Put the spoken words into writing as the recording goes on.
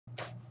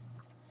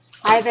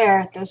Hi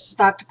there, this is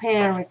Dr.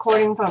 Pan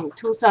recording from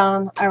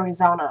Tucson,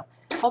 Arizona.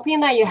 Hoping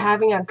that you're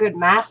having a good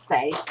math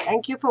day.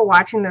 Thank you for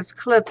watching this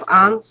clip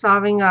on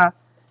solving a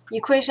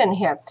equation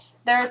here.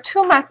 There are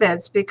two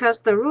methods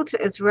because the root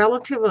is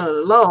relatively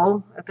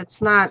low. If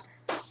it's not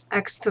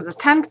x to the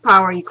 10th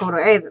power equal to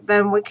 8,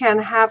 then we can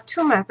have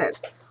two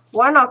methods.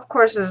 One, of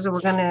course, is we're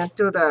going to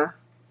do the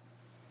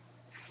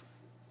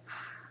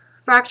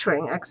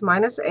factoring, x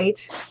minus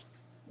 8,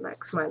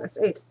 x minus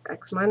 8,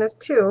 x minus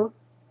 2.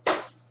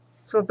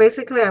 So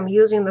basically, I'm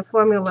using the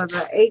formula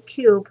that a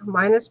cubed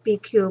minus b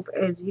cubed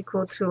is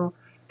equal to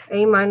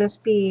a minus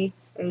b,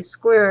 a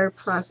squared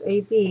plus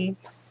ab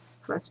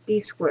plus b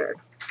squared.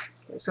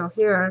 Okay, so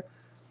here,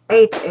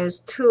 8 is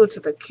 2 to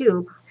the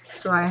cube.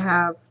 So I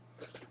have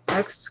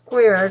x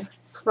squared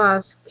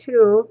plus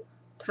 2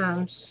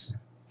 times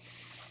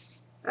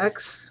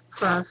x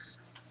plus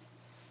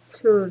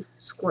 2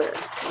 squared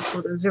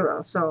equal to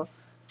 0. So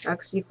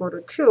x equal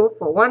to 2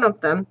 for one of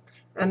them.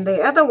 And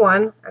the other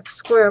one, x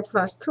squared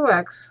plus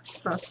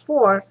 2x plus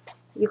 4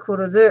 equal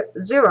to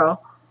 0,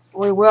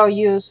 we will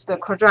use the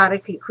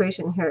quadratic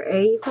equation here.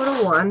 A equal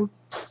to 1,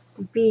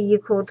 b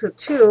equal to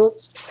 2,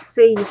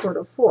 c equal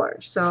to 4.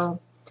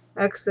 So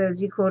x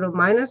is equal to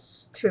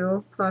minus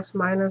 2 plus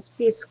minus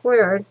b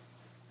squared,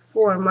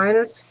 4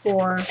 minus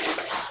 4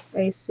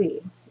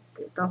 ac.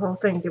 The whole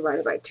thing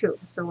divided by 2.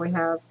 So we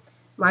have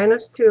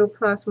minus 2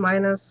 plus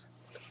minus,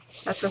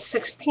 that's a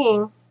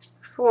 16,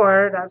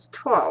 4, that's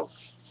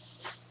 12.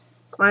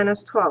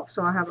 Minus 12,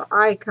 so I have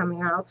I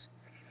coming out,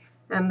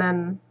 and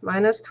then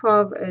minus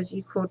 12 is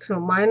equal to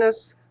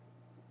minus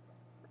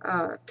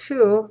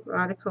 2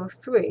 radical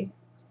 3,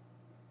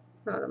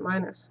 not a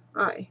minus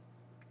I.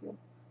 Okay.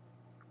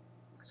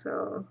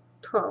 So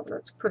 12,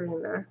 let's put it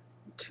in there,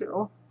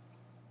 2.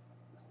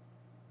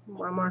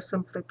 One more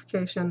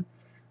simplification,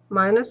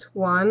 minus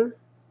 1,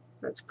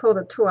 let's pull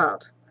the 2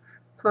 out,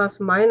 plus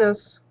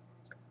minus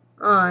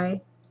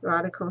I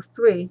radical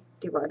 3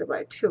 divided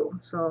by 2.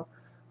 So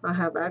I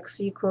have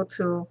x equal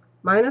to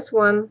minus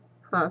 1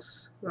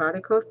 plus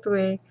radical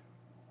 3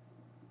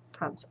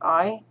 times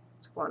I,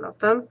 it's one of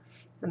them,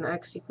 and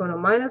x equal to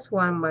minus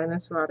 1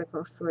 minus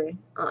radical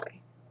 3i.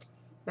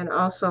 And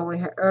also we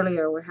had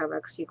earlier we have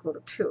x equal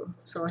to 2.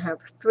 So we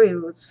have 3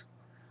 roots,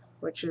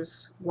 which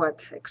is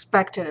what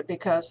expected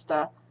because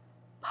the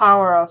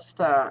power of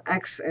the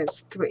x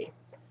is 3.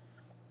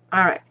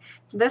 Alright,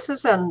 this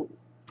is a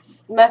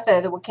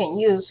method we can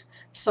use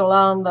so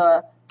long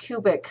the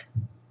cubic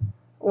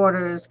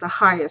order is the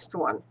highest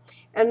one.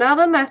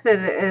 Another method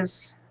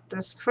is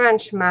this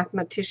French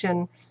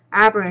mathematician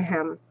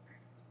Abraham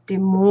de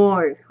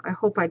Moivre. I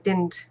hope I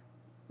didn't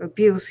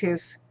abuse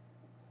his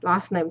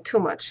last name too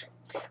much.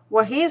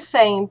 What he's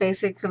saying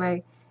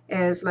basically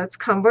is let's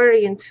convert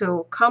it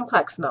into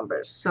complex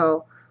numbers.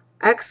 So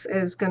x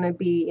is going to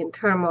be in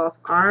terms of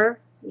r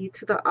e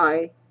to the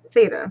I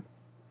theta.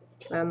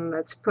 And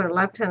let's put the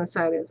left-hand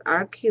side as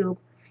r cubed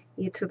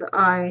e to the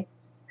I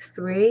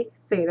 3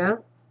 theta,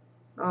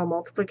 all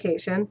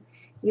multiplication,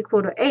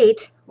 equal to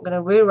 8. I'm going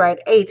to rewrite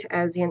 8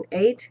 as in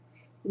 8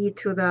 e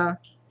to the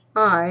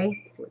I,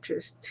 which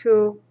is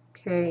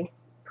 2k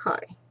pi.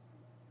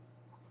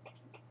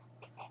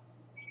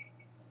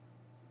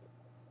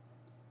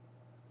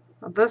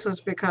 Now this is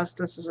because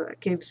this is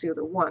gives you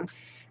the 1.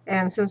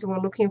 And since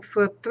we're looking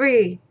for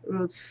 3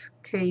 roots,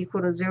 k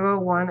equal to 0,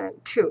 1,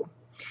 and 2.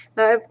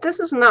 Now if this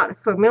is not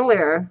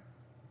familiar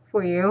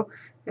for you,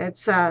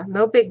 it's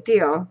no big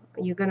deal.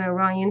 You're going to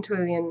run into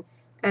it in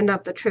end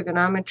up the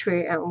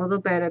trigonometry and a little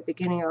bit at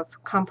beginning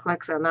of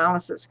complex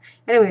analysis.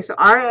 Anyway, so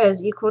r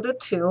is equal to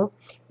 2,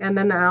 and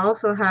then I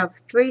also have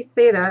 3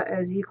 theta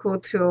is equal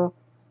to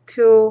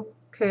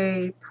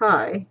 2k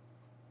pi,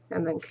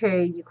 and then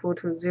k equal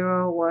to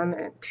 0, 1,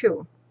 and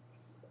 2.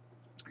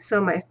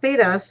 So my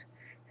thetas,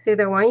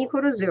 theta 1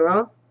 equal to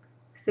 0,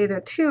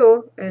 theta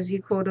 2 is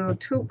equal to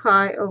 2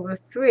 pi over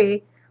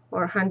 3,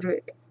 or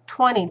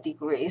 120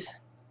 degrees.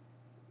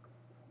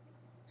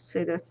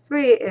 Theta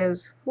 3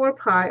 is 4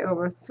 pi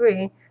over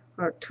 3,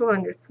 or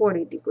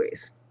 240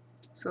 degrees.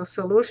 So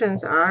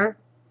solutions are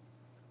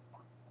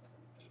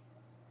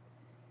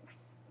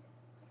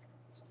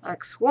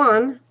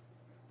x1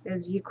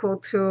 is equal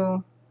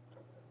to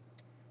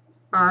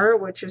r,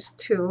 which is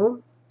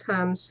 2,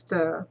 times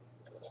the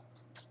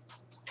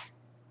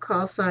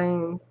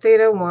cosine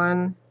theta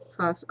 1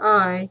 plus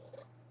I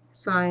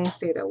sine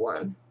theta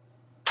 1.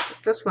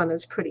 This one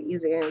is pretty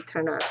easy, and it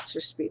turned out to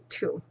just be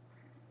 2.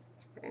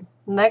 Okay.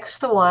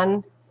 Next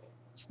one,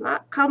 it's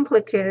not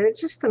complicated, it's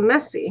just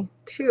messy.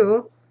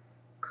 2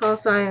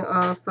 cosine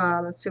of,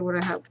 let's see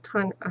what I have,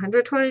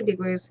 120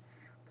 degrees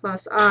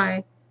plus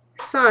I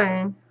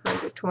sine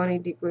 120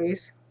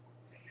 degrees.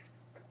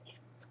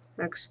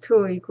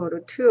 x2 equal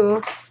to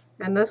 2.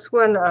 And this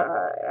one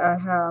I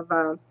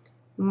have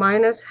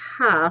minus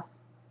half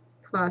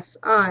plus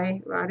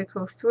I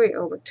radical 3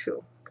 over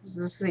 2, because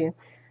this is the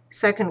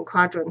second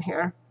quadrant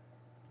here.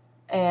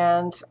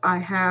 And I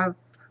have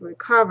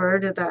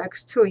recovered the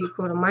x2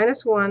 equal to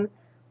minus 1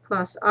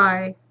 plus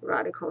I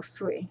radical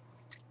 3.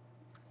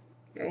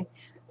 Okay,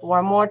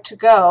 one more to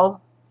go.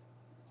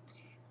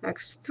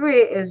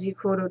 x3 is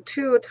equal to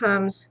 2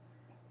 times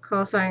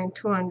cosine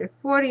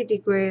 240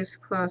 degrees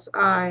plus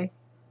I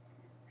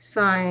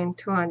sine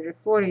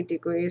 240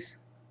 degrees.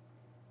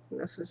 And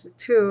this is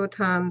 2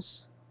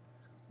 times,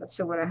 let's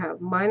see what I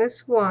have,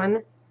 minus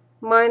 1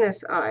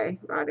 minus I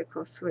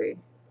radical 3.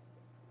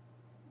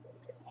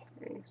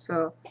 Okay,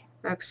 so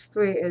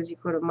x3 is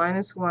equal to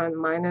minus 1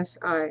 minus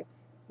I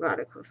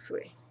radical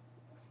 3.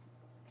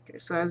 Okay,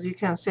 so as you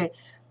can see,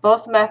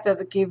 both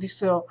methods give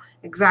you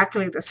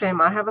exactly the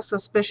same. I have a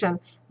suspicion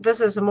this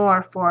is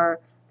more for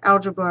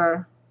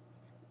Algebra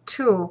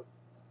 2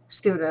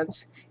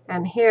 students.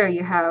 And here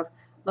you have a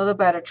little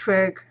bit of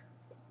trig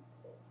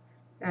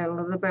and a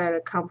little bit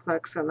of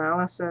complex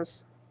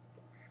analysis,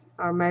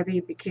 or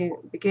maybe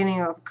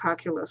beginning of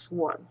calculus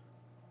 1.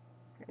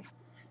 Okay.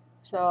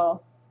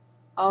 So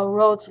all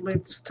roads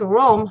leads to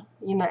Rome.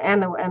 In the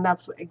end, will end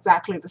up with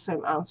exactly the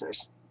same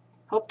answers.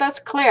 Hope that's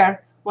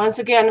clear. Once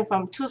again,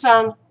 from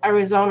Tucson,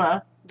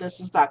 Arizona, this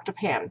is Dr.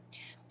 Pan.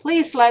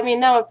 Please let me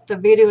know if the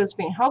video has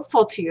been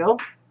helpful to you.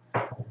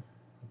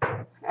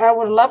 I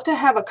would love to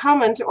have a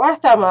comment or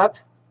thumb up.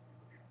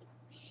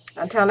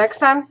 Until next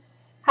time,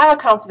 have a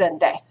confident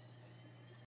day.